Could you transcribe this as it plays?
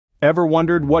Ever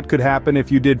wondered what could happen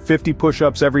if you did 50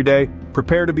 push-ups every day?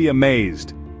 Prepare to be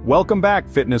amazed. Welcome back,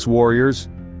 fitness warriors.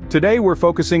 Today we're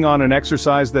focusing on an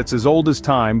exercise that's as old as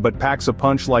time but packs a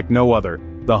punch like no other,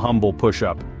 the humble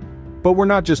push-up. But we're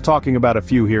not just talking about a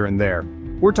few here and there.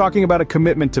 We're talking about a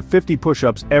commitment to 50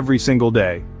 push-ups every single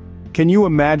day. Can you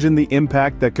imagine the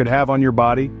impact that could have on your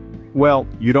body? Well,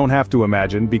 you don't have to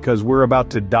imagine because we're about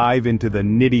to dive into the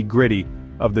nitty-gritty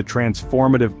of the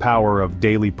transformative power of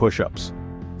daily push-ups.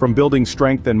 From building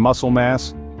strength and muscle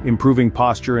mass, improving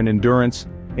posture and endurance,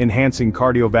 enhancing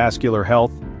cardiovascular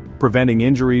health, preventing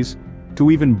injuries, to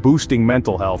even boosting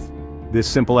mental health, this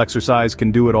simple exercise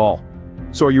can do it all.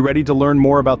 So are you ready to learn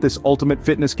more about this ultimate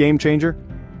fitness game changer?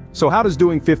 So how does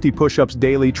doing 50 push-ups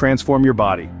daily transform your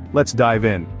body? Let's dive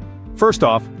in. First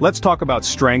off, let's talk about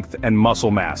strength and muscle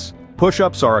mass.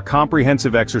 Push-ups are a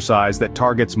comprehensive exercise that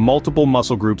targets multiple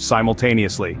muscle groups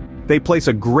simultaneously. They place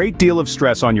a great deal of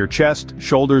stress on your chest,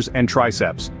 shoulders, and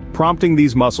triceps, prompting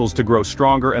these muscles to grow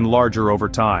stronger and larger over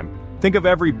time. Think of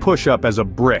every push-up as a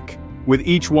brick. With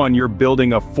each one you're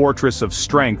building a fortress of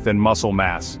strength and muscle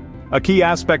mass. A key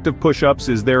aspect of push-ups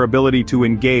is their ability to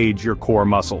engage your core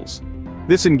muscles.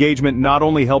 This engagement not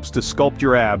only helps to sculpt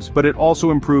your abs, but it also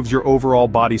improves your overall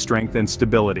body strength and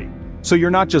stability. So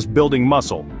you're not just building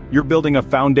muscle, you're building a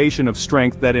foundation of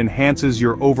strength that enhances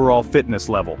your overall fitness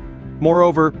level.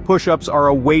 Moreover, push-ups are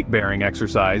a weight-bearing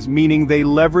exercise, meaning they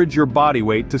leverage your body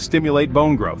weight to stimulate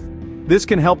bone growth. This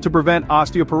can help to prevent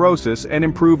osteoporosis and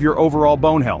improve your overall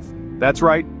bone health. That's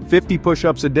right, 50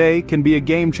 push-ups a day can be a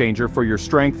game changer for your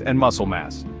strength and muscle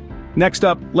mass. Next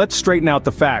up, let's straighten out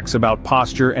the facts about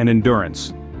posture and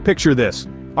endurance. Picture this.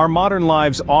 Our modern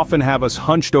lives often have us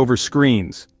hunched over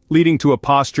screens, leading to a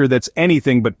posture that's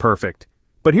anything but perfect.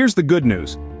 But here's the good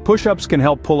news. Push-ups can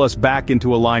help pull us back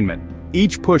into alignment.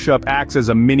 Each push-up acts as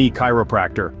a mini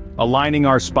chiropractor, aligning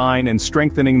our spine and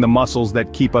strengthening the muscles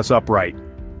that keep us upright.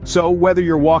 So whether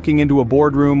you're walking into a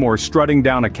boardroom or strutting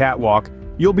down a catwalk,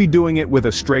 you'll be doing it with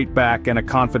a straight back and a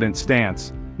confident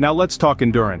stance. Now let's talk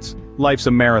endurance. Life's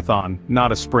a marathon,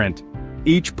 not a sprint.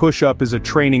 Each push-up is a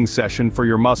training session for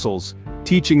your muscles,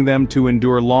 teaching them to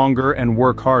endure longer and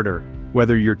work harder.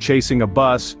 Whether you're chasing a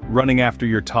bus, running after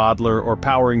your toddler, or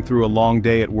powering through a long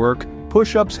day at work,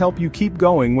 push-ups help you keep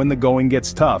going when the going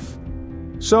gets tough.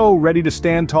 So, ready to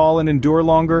stand tall and endure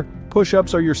longer?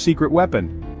 Push-ups are your secret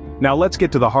weapon. Now let's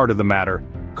get to the heart of the matter: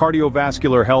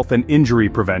 cardiovascular health and injury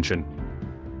prevention.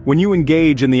 When you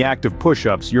engage in the act of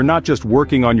push-ups, you're not just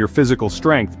working on your physical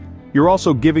strength, you're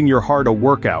also giving your heart a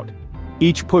workout.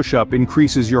 Each push-up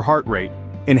increases your heart rate,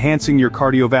 enhancing your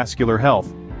cardiovascular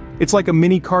health. It's like a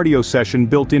mini cardio session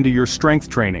built into your strength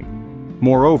training.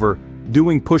 Moreover,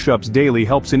 doing push-ups daily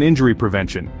helps in injury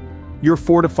prevention. You're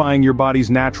fortifying your body's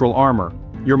natural armor,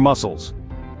 your muscles.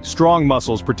 Strong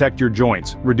muscles protect your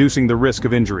joints, reducing the risk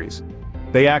of injuries.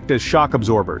 They act as shock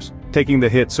absorbers, taking the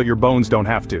hit so your bones don't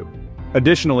have to.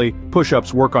 Additionally,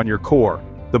 push-ups work on your core,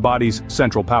 the body's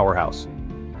central powerhouse.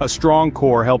 A strong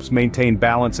core helps maintain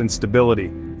balance and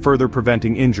stability, further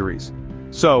preventing injuries.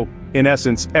 So, in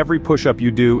essence, every push-up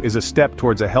you do is a step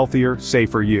towards a healthier,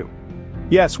 safer you.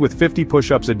 Yes, with 50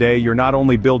 push-ups a day, you're not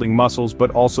only building muscles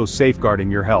but also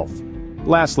safeguarding your health.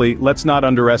 Lastly, let's not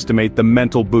underestimate the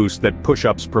mental boost that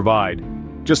push-ups provide.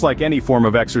 Just like any form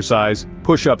of exercise,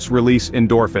 push-ups release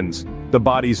endorphins, the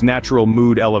body's natural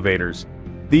mood elevators.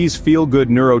 These feel-good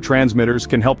neurotransmitters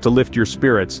can help to lift your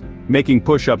spirits, making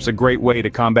push-ups a great way to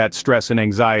combat stress and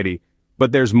anxiety.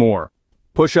 But there's more.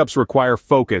 Push-ups require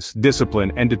focus,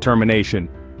 discipline, and determination.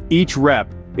 Each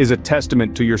rep is a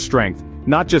testament to your strength,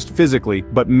 not just physically,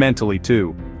 but mentally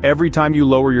too. Every time you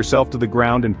lower yourself to the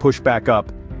ground and push back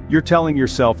up, you're telling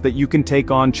yourself that you can take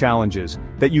on challenges,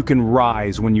 that you can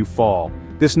rise when you fall.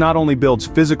 This not only builds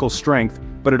physical strength,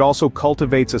 but it also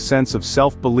cultivates a sense of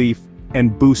self-belief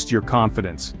and boosts your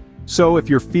confidence. So if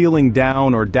you're feeling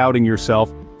down or doubting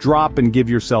yourself, drop and give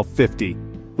yourself 50.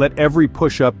 Let every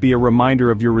push-up be a reminder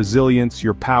of your resilience,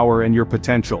 your power, and your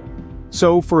potential.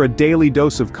 So for a daily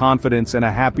dose of confidence and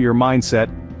a happier mindset,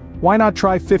 why not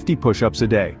try 50 push-ups a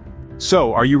day?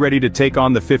 So, are you ready to take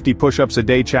on the 50 push-ups a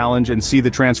day challenge and see the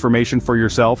transformation for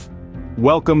yourself?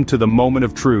 Welcome to the moment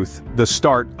of truth, the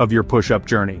start of your push-up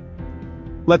journey.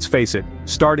 Let's face it,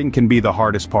 starting can be the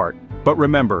hardest part. But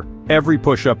remember, every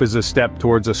push-up is a step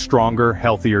towards a stronger,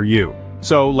 healthier you.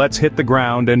 So let's hit the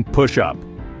ground and push up.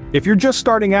 If you're just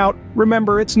starting out,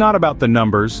 remember it's not about the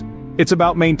numbers. It's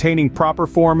about maintaining proper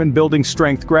form and building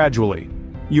strength gradually.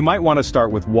 You might want to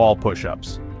start with wall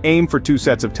push-ups. Aim for 2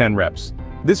 sets of 10 reps.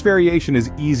 This variation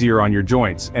is easier on your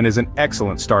joints and is an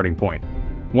excellent starting point.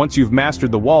 Once you've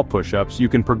mastered the wall push-ups, you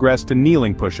can progress to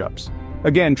kneeling push-ups.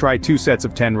 Again, try 2 sets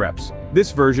of 10 reps.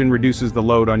 This version reduces the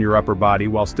load on your upper body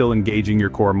while still engaging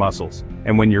your core muscles.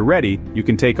 And when you're ready, you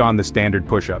can take on the standard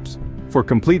push-ups. For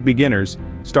complete beginners,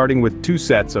 starting with 2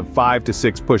 sets of 5 to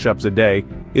 6 push-ups a day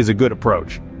is a good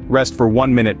approach. Rest for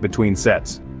 1 minute between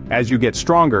sets. As you get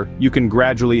stronger, you can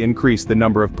gradually increase the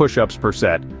number of push-ups per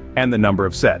set and the number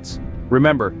of sets.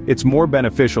 Remember, it's more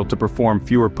beneficial to perform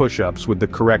fewer push-ups with the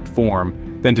correct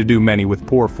form than to do many with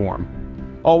poor form.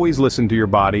 Always listen to your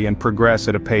body and progress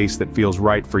at a pace that feels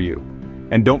right for you.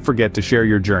 And don't forget to share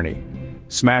your journey.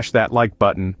 Smash that like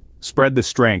button, spread the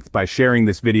strength by sharing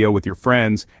this video with your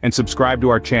friends, and subscribe to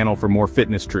our channel for more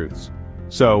fitness truths.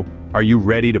 So, are you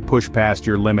ready to push past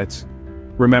your limits?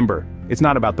 Remember, it's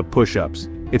not about the push-ups,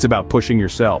 it's about pushing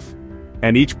yourself.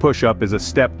 And each push-up is a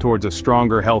step towards a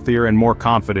stronger, healthier, and more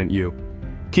confident you.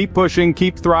 Keep pushing,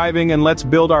 keep thriving, and let's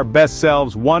build our best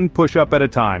selves one push-up at a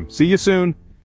time. See you soon.